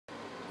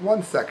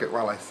1 second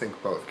while I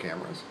sync both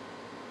cameras.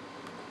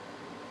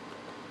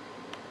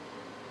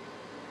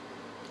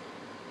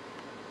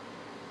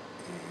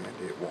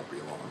 And it won't be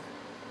long.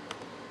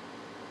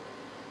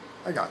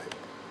 I got it.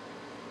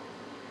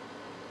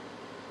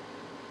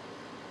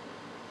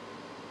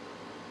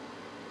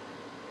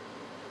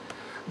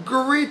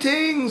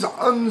 Greetings,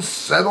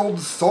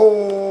 unsettled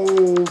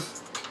souls!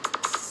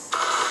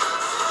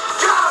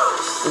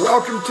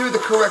 Welcome to the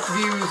Correct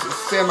Views.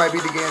 Sam I.B.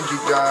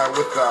 Gangi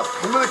with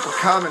political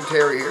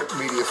commentary here at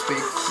Media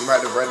Speaks. You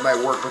might have read my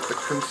work with the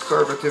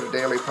Conservative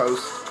Daily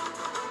Post.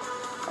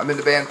 I'm in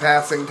the band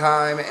Passing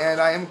Time, and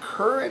I am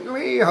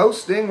currently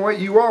hosting what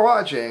you are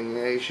watching,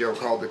 a show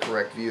called The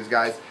Correct Views,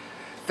 guys.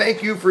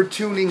 Thank you for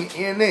tuning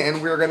in,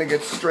 and we're going to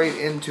get straight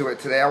into it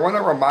today. I want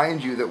to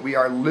remind you that we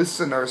are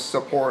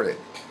listener-supported.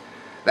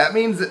 That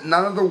means that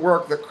none of the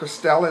work that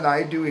Christelle and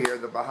I do here,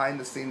 the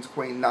behind-the-scenes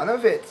queen, none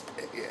of it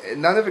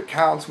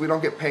counts. We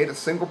don't get paid a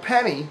single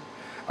penny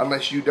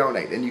unless you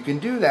donate. And you can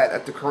do that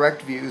at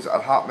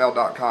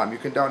thecorrectviews@hotmail.com. You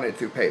can donate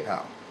through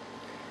PayPal.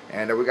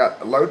 And we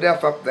got low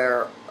def up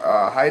there,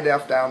 high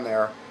def down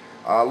there.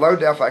 Low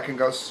def, I can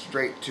go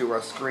straight to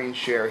a screen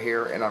share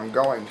here, and I'm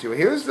going to.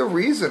 Here's the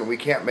reason we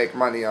can't make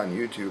money on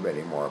YouTube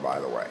anymore,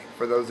 by the way,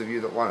 for those of you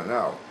that want to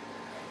know.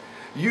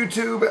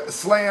 YouTube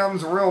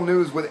slams real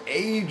news with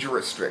age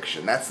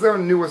restriction. That's their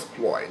newest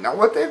ploy. Now,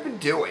 what they've been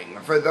doing,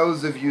 for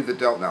those of you that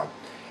don't know,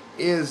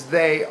 is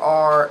they've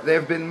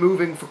been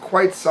moving for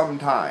quite some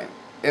time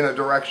in a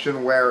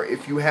direction where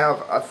if you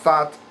have a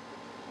thought,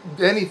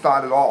 any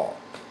thought at all,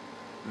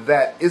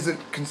 that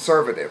isn't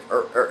conservative,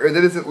 or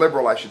that isn't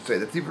liberal, I should say,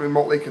 that's even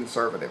remotely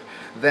conservative,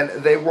 then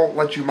they won't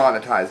let you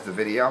monetize the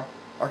video.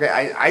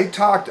 Okay, I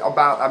talked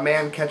about a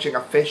man catching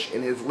a fish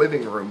in his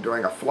living room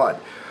during a flood.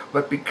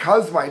 But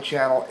because my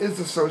channel is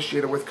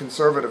associated with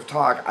conservative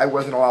talk, I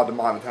wasn't allowed to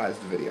monetize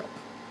the video.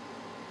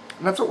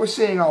 And that's what we're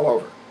seeing all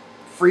over.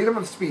 Freedom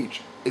of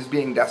speech is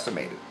being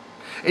decimated.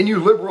 And you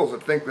liberals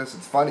that think this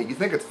is funny, you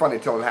think it's funny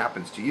until it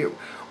happens to you.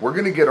 We're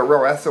going to get a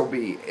real SOB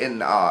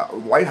in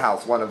White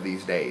House one of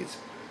these days,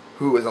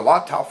 who is a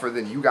lot tougher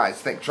than you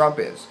guys think Trump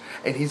is.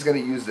 And he's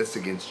going to use this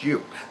against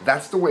you.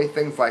 That's the way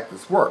things like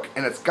this work.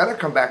 And it's going to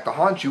come back to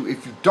haunt you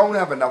if you don't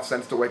have enough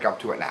sense to wake up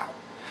to it now.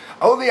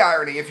 Oh, the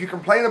irony. If you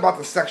complain about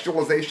the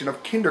sexualization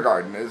of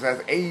kindergartners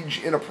as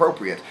age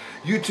inappropriate,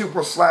 YouTube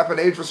will slap an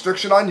age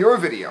restriction on your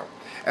video.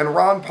 And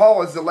Ron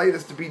Paul is the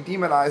latest to be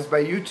demonized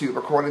by YouTube,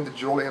 according to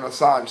Julian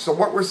Assange. So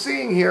what we're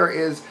seeing here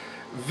is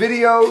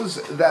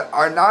videos that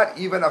are not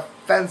even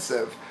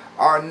offensive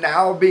are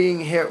now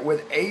being hit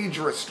with age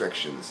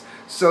restrictions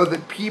so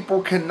that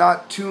people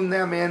cannot tune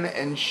them in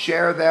and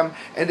share them.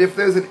 And if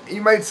there's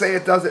you might say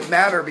it doesn't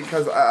matter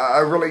because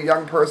a really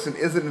young person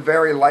isn't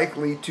very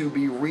likely to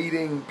be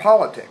reading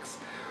politics.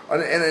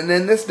 And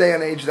in this day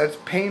and age, that's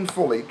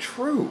painfully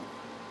true.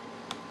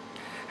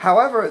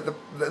 However,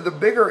 the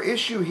bigger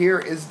issue here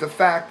is the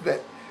fact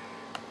that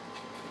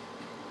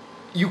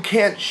you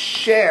can't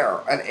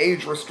share an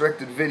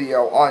age-restricted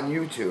video on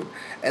YouTube.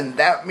 And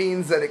that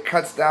means that it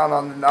cuts down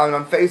on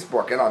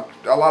Facebook and on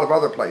a lot of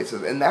other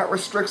places. And that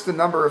restricts the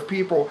number of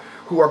people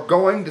who are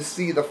going to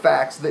see the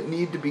facts that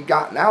need to be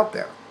gotten out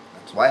there.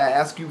 That's why I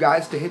ask you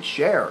guys to hit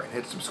share and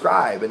hit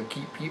subscribe and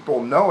keep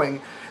people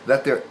knowing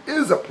that there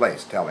is a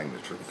place telling the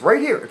truth.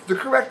 Right here. It's The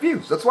Correct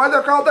Views. That's why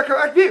they're called The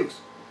Correct Views.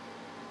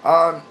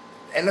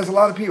 And there's a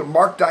lot of people,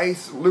 Mark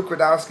Dice, Luke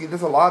Radowski,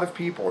 there's a lot of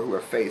people who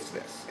have faced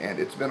this, and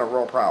it's been a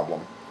real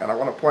problem. And I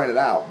want to point it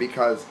out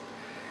because,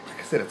 like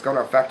I said, it's going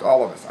to affect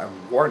all of us.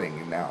 I'm warning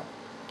you now.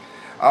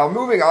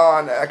 Moving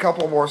on, a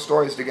couple more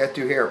stories to get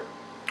to here.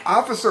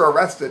 Officer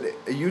arrested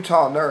a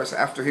Utah nurse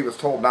after he was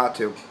told not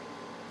to.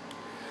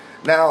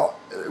 Now,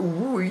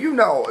 you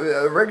know,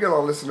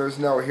 regular listeners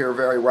know here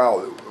very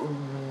well,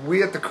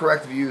 we at The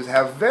Correct Views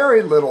have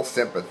very little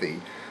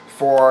sympathy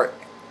for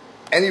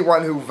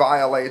anyone who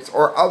violates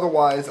or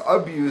otherwise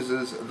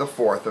abuses the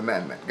Fourth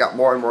Amendment. Got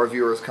more and more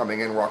viewers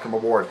coming in. Welcome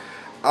aboard.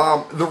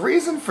 The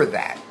reason for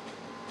that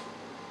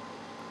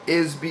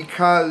is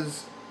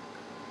because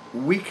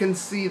we can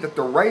see that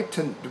the right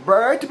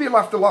to be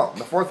left alone,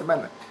 the Fourth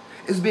Amendment,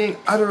 is being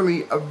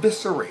utterly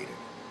eviscerated,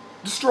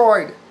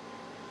 destroyed.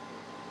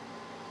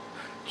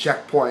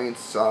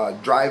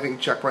 Checkpoints, driving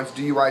checkpoints,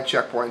 DUI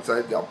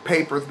checkpoints,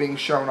 papers being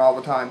shown all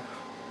the time.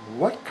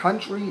 What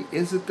country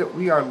is it that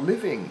we are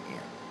living in?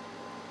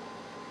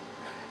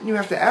 And you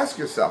have to ask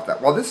yourself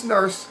that. Well, this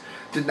nurse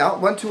did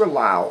not want to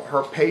allow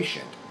her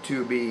patient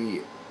to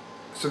be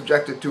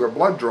subjected to a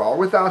blood draw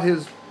without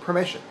his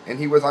permission. And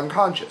he was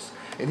unconscious.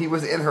 And he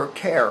was in her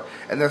care.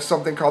 And there's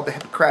something called the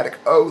Hippocratic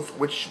Oath,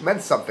 which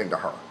meant something to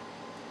her.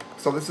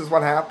 So this is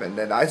what happened.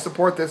 And I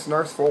support this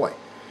nurse fully.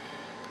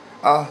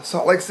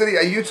 Salt Lake City,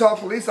 a Utah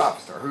police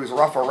officer whose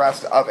rough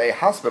arrest of a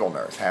hospital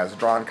nurse has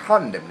drawn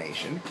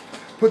condemnation,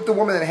 put the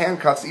woman in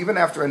handcuffs even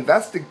after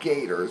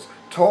investigators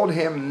told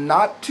him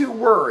not to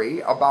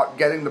worry about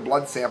getting the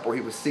blood sample he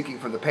was seeking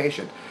from the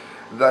patient,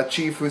 the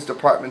chief whose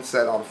department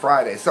said on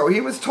Friday. So he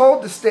was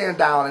told to stand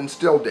down and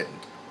still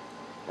didn't.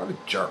 What a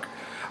jerk.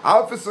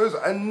 Officers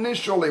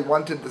initially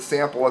wanted the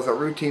sample as a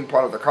routine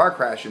part of the car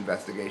crash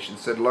investigation,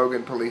 said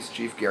Logan Police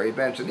Chief Gary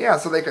Benson. Yeah,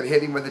 so they could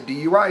hit him with a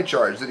DUI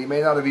charge that he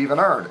may not have even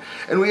earned.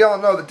 And we all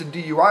know that the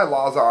DUI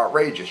laws are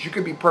outrageous. You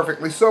could be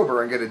perfectly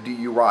sober and get a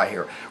DUI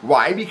here.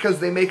 Why? Because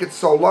they make it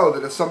so low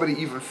that if somebody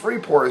even free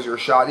pours your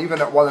shot,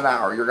 even at 1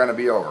 hour, you're going to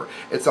be over.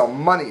 It's a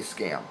money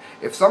scam.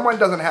 If someone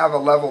doesn't have a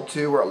level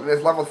 2 or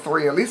level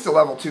 3, at least a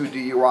level 2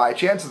 DUI,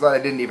 chances are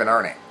they didn't even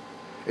earn it.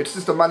 It's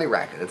just a money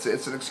racket.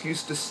 It's an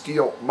excuse to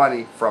steal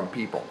money from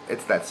people.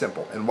 It's that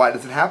simple. And why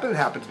does it happen? It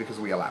happens because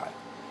we allow it.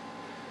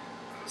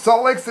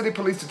 Salt Lake City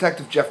Police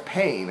Detective Jeff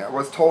Payne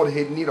was told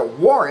he'd need a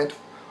warrant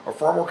or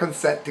formal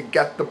consent to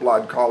get the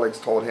blood. Colleagues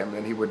told him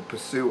that he would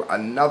pursue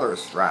another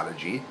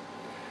strategy.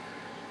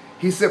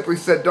 He simply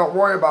said, don't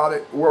worry about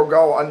it, we'll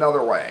go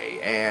another way.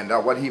 And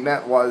what he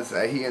meant was,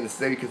 you can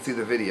see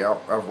the video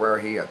of where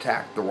he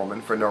attacked the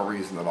woman for no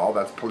reason at all.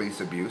 That's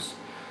police abuse.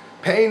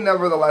 Payne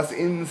nevertheless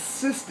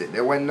insisted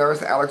that when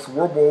nurse Alex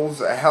Werbles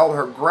held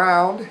her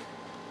ground,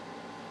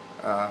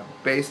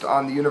 based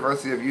on the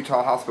University of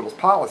Utah Hospital's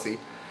policy,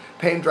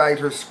 Payne dragged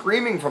her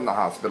screaming from the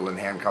hospital in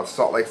handcuffs.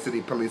 Salt Lake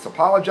City police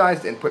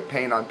apologized and put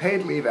Payne on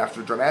paid leave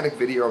after a dramatic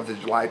video of the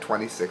July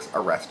 26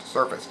 arrest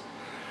surfaced.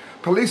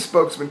 Police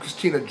spokesman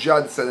Christina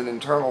Judd said an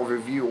internal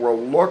review will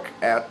look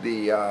at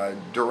the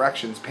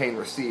directions Payne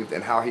received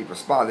and how he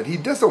responded. He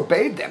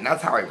disobeyed them.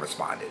 That's how he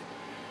responded.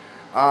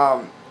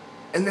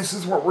 And this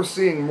is what we're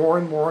seeing more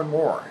and more and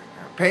more.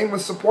 Payne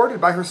was supported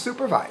by her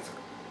supervisor,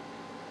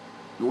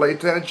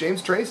 Lieutenant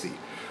James Tracy,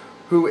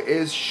 who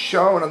is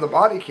shown on the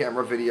body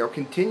camera video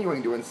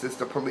continuing to insist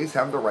the police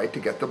have the right to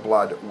get the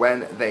blood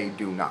when they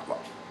do not know.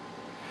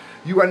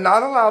 You are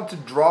not allowed to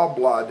draw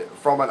blood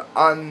from an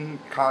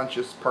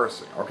unconscious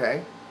person,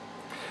 okay?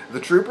 The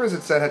troopers,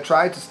 it said, had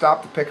tried to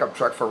stop the pickup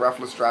truck for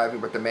reckless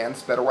driving, but the man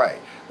sped away.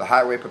 The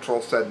Highway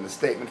Patrol said in a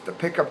statement the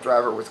pickup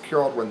driver was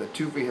killed when the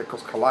two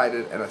vehicles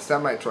collided and a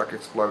semi-truck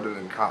exploded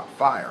and caught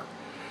fire.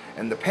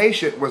 And the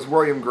patient was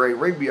William Gray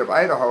Rigby of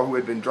Idaho, who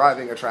had been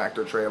driving a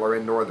tractor trailer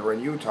in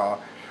northern Utah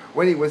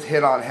when he was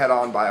hit on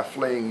head-on by a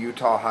fleeing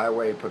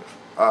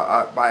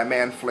by a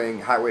man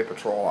fleeing Highway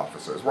Patrol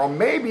officers. Well,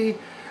 maybe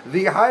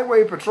the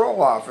Highway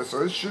Patrol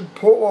officers should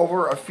pull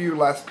over a few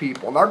less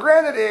people. Now,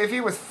 granted, if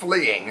he was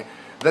fleeing,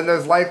 then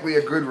there's likely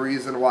a good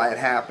reason why it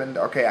happened.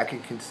 Okay, I can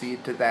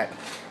concede to that.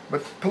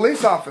 But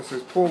police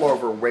officers pull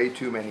over way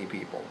too many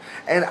people.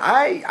 And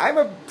I'm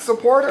a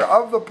supporter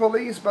of the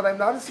police, but I'm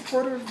not a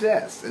supporter of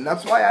this. And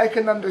that's why I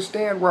can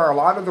understand where a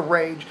lot of the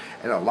rage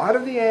and a lot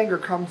of the anger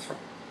comes from.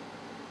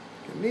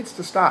 It needs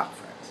to stop,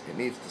 friends. It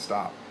needs to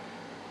stop.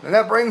 And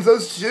that brings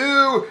us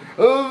to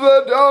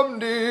the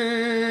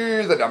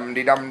DUMDEE. The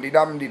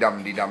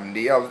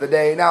DUMDEE of the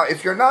day. Now,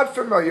 if you're not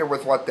familiar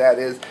with what that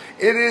is,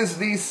 it is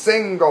the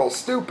single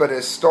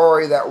stupidest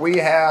story that we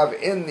have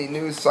in the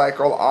news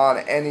cycle on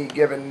any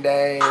given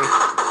day. There's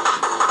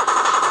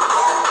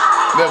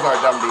our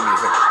DUMDEE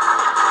music.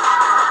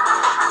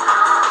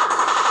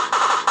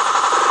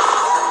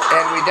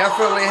 And we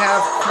definitely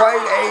have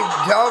quite a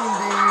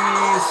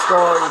DUMDEE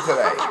story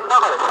today.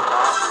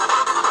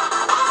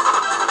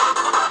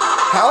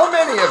 How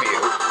many of you,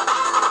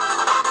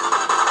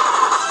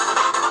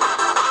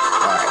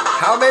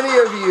 how many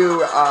of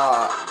you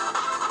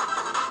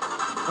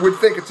would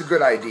think it's a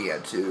good idea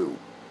to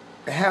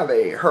have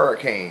a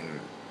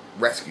hurricane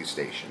rescue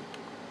station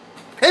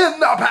in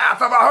the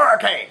path of a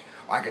hurricane?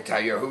 I can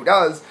tell you who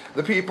does.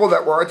 The people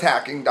that were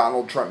attacking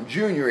Donald Trump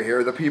Jr.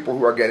 here, the people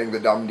who are getting the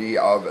DUMDEE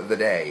of the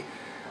day.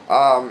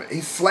 He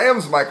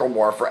slams Michael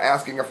Moore for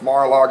asking if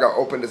Mar-a-Lago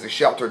opened as a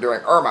shelter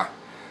during Irma.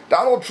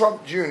 Donald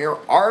Trump Jr.,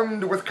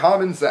 armed with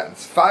common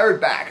sense,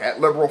 fired back at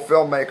liberal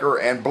filmmaker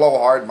and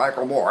blowhard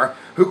Michael Moore,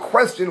 who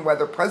questioned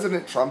whether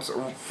President Trump's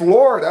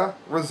Florida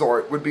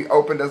resort would be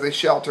opened as a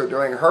shelter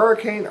during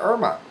Hurricane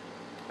Irma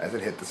as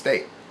it hit the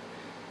state.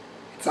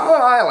 It's on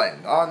an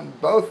island on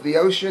both the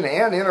ocean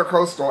and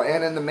intercoastal,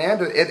 and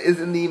it is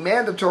in the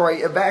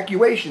mandatory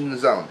evacuation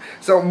zone.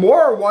 So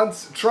Moore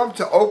wants Trump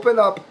to open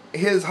up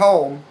his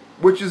home,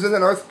 which is in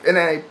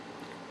a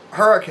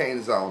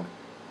hurricane zone.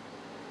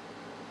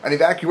 An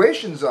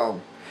evacuation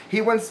zone. He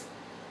wants...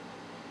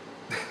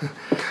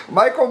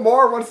 Michael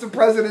Moore wants the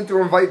president to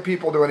invite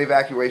people to an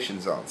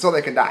evacuation zone so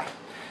they can die.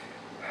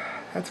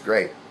 That's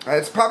great.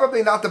 It's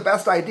probably not the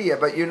best idea,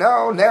 but you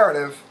know,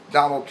 narrative,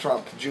 Donald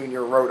Trump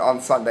Jr. wrote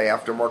on Sunday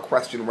after Moore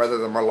questioned whether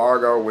the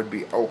Mar-a-Lago would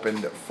be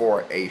opened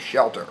for a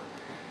shelter.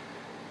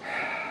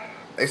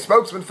 A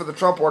spokesman for the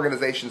Trump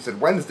Organization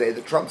said Wednesday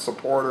the Trump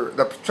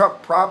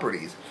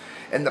properties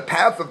in the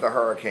path of the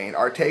hurricane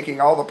are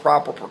taking all the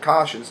proper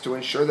precautions to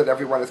ensure that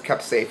everyone is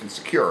kept safe and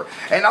secure.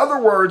 In other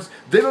words,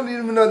 they didn't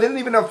even know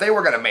if they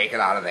were going to make it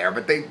out of there,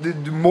 but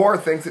Moore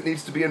thinks it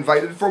needs to be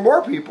invited for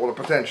more people to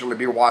potentially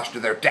be washed to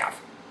their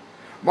death.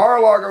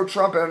 Mar-a-Lago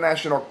Trump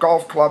International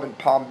Golf Club in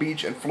Palm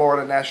Beach and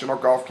Florida National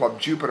Golf Club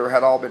Jupiter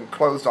had all been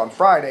closed on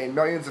Friday, and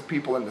millions of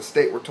people in the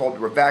state were told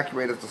to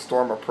evacuate as the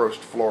storm approached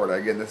Florida.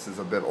 Again, this is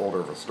a bit older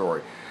of a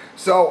story.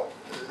 So,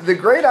 the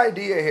great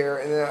idea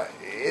here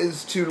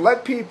is to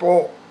let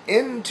people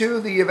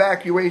into the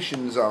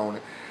evacuation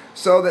zone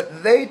so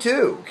that they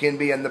too can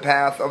be in the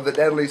path of the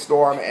deadly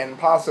storm and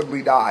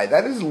possibly die.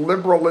 That is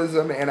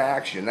liberalism in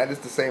action. That is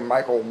to say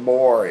Michael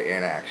Moore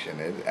in action.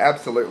 It's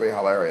absolutely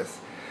hilarious.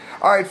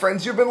 Alright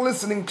friends, you've been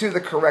listening to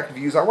The Correct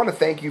Views. I want to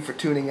thank you for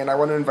tuning in. I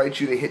want to invite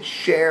you to hit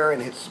share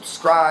and hit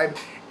subscribe,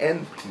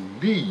 and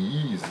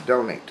please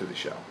donate to the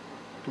show.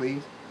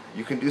 Please.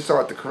 You can do so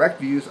at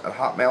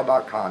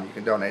thecorrectviews@hotmail.com. You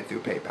can donate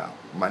through PayPal.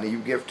 Money you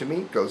give to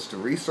me goes to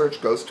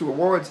research, goes to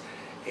awards.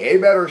 A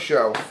better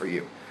show for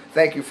you.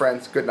 Thank you,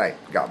 friends. Good night.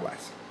 God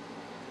bless.